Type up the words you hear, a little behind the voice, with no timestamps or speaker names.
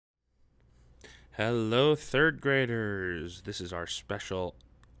Hello, third graders. This is our special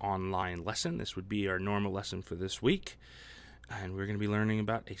online lesson. This would be our normal lesson for this week. And we're going to be learning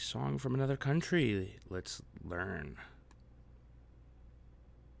about a song from another country. Let's learn.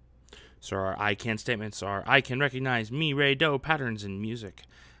 So our I can statements are: I can recognize mi, re, do patterns in music,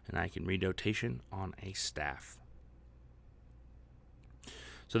 and I can read notation on a staff.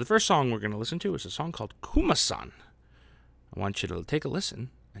 So the first song we're going to listen to is a song called Kumasan. I want you to take a listen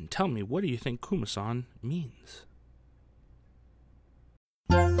and tell me, what do you think Kumasan means?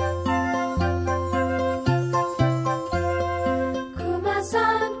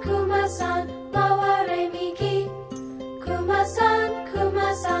 Kumasan, Kumasan, bawa re mi ki. Kumasan,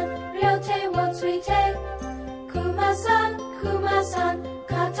 Kumasan, ryote wo tsuite. Kumasan, Kumasan,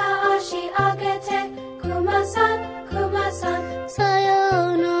 kata ashi agete. Kumasan, Kumasan,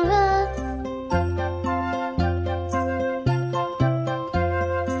 sayonara.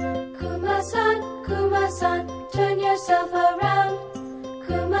 Kumasan, Kumasan, turn yourself around.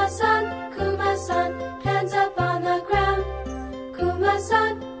 Kumasan, Kumasan, hands up on the ground.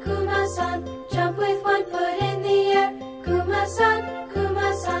 Kumasan, Kumasan, jump with one foot in the air. Kumasan,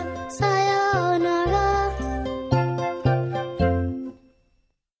 Kumasan, sayonara.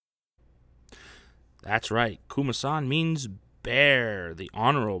 That's right. Kumasan means bear, the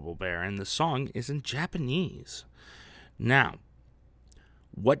honorable bear, and the song is in Japanese. Now,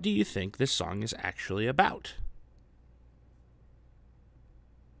 what do you think this song is actually about?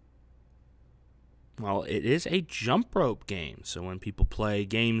 Well, it is a jump rope game. So when people play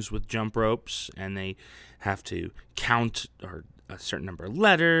games with jump ropes and they have to count or a certain number of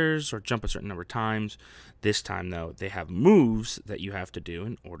letters or jump a certain number of times, this time, though, they have moves that you have to do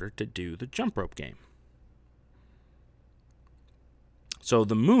in order to do the jump rope game. So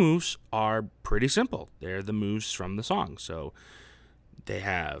the moves are pretty simple. They're the moves from the song. So they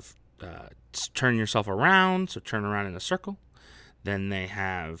have turn yourself around, so turn around in a circle. Then they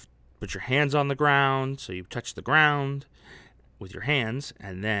have put your hands on the ground, so you touch the ground with your hands.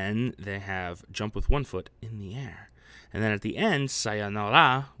 And then they have jump with one foot in the air. And then at the end,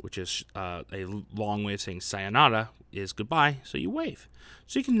 sayonara, which is a long way of saying sayonara, is goodbye, so you wave.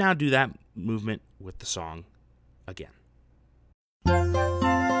 So you can now do that movement with the song again.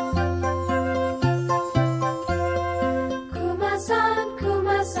 Kumasan,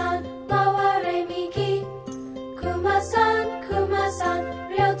 Kumasan, bawa re mi ki. Kumasan, Kumasan,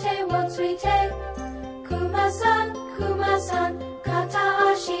 ryote wo tsuite. Kumasan, Kumasan, kata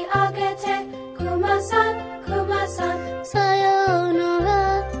ashi agete. Kumasan, Kumasan, sayonara.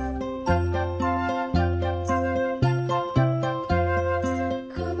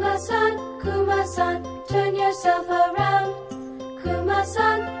 Kumasan, Kumasan, turn yourself around.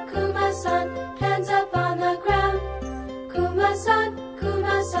 Kumasan, Kumasan, hands up on the ground. Kumasan,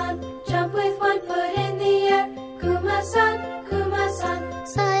 Kumasan, jump with one foot in the air. Kumasan, Kumasan,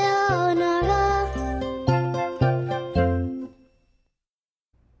 sayonara.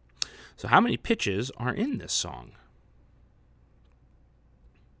 So how many pitches are in this song?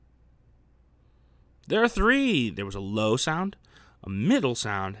 There are 3. There was a low sound, a middle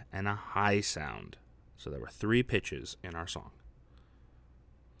sound, and a high sound. So there were 3 pitches in our song.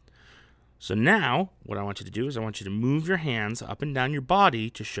 So now, what I want you to do is I want you to move your hands up and down your body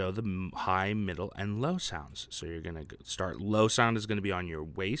to show the high, middle, and low sounds. So you're going to start, low sound is going to be on your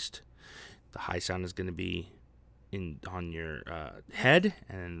waist. The high sound is going to be on your head.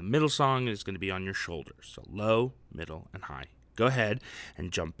 And the middle song is going to be on your shoulders. So low, middle, and high. Go ahead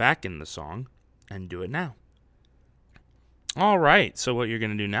and jump back in the song and do it now. All right, so what you're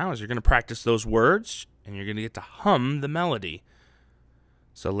going to do now is you're going to practice those words, and you're going to get to hum the melody.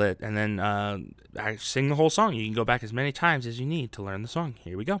 So then I sing the whole song. You can go back as many times as you need to learn the song.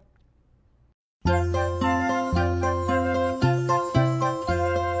 Here we go.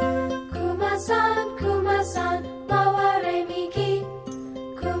 Kumasan, Kumasan, bawa re mi ki.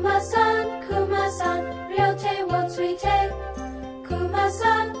 Kumasan, Kumasan, ryote wo tsuite.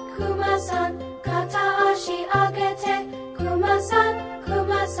 Kumasan, Kumasan, kata ashi agete. Kumasan,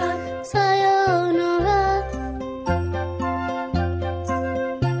 Kumasan, sayonara.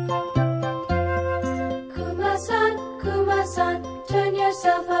 Kumasan, Kumasan, turn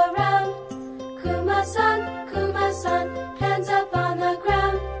yourself around. Kumasan, Kumasan, hands up on the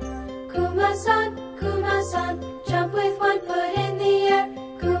ground. Kumasan, Kumasan, jump with one foot in the air.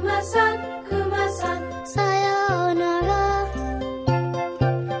 Kumasan, Kumasan, sayonara.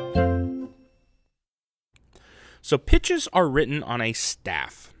 So pitches are written on a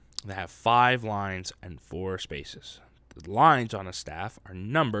staff that have 5 lines and 4 spaces. The lines on a staff are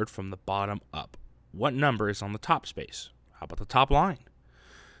numbered from the bottom up. What number is on the top space? How about the top line?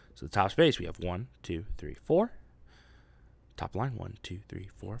 So the top space, we have 1, 2, 3, 4. Top line, 1, 2, 3,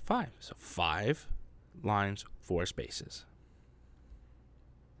 4, 5. So 5 lines, 4 spaces.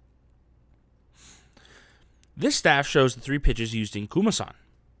 This staff shows the 3 pitches used in Kuma-san.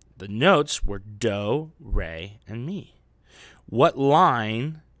 The notes were do, re, and mi. What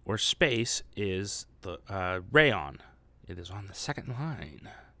line or space is the re on? It is on the second line.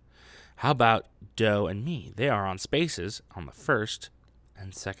 How about do and mi? They are on spaces on the first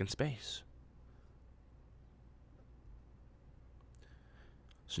and second space.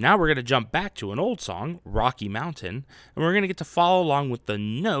 So now we're going to jump back to an old song, Rocky Mountain, and we're going to get to follow along with the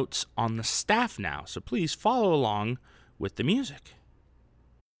notes on the staff now. So please follow along with the music.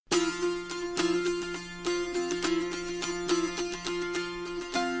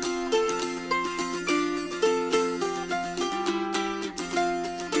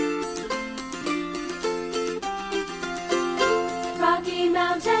 Rocky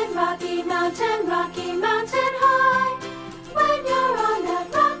Mountain, Rocky Mountain, Rocky Mountain high. When you're on that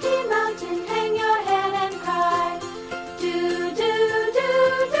Rocky Mountain, hang your head and cry. Do, do, do,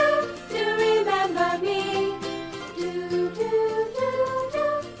 do, do remember me. Do, do, do, do,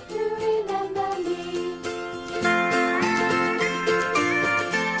 do remember me.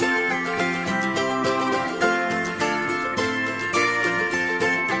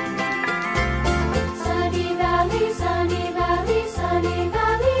 Sunny Valley, Sunny Valley, Sunny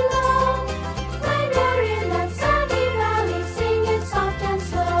Valley low. When you're in that sunny valley, sing it soft and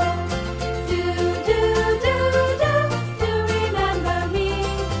slow. Do, do, do, do, do remember me.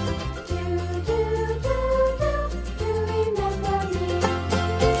 Do, do, do, do remember me.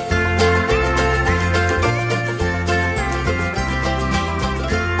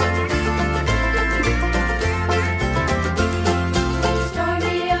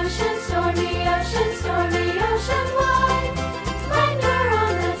 Stormy ocean, stormy ocean, stormy ocean wide. When you're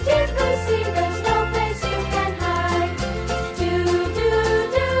on the deep blue sea, there's no place you can hide. Do, do,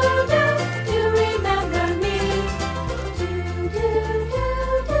 do, do, do remember me. Do, do, do,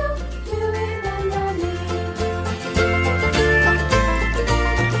 do, do remember me.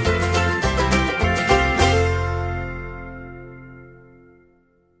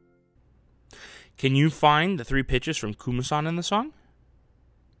 Can you find the 3 pitches from Kuma-san in the song?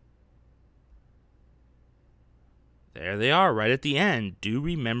 There they are, right at the end. Do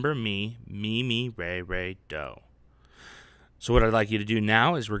remember me, mi, mi, re, re, do. So what I'd like you to do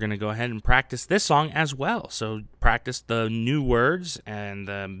now is we're going to go ahead and practice this song as well. So practice the new words and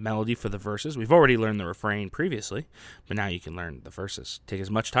the melody for the verses. We've already learned the refrain previously, but now you can learn the verses. Take as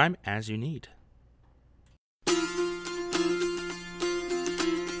much time as you need.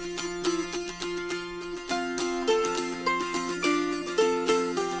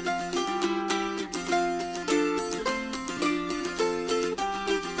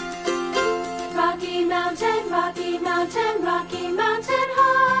 Rocky Mountain, Rocky Mountain, Rocky Mountain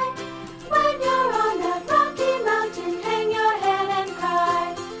high.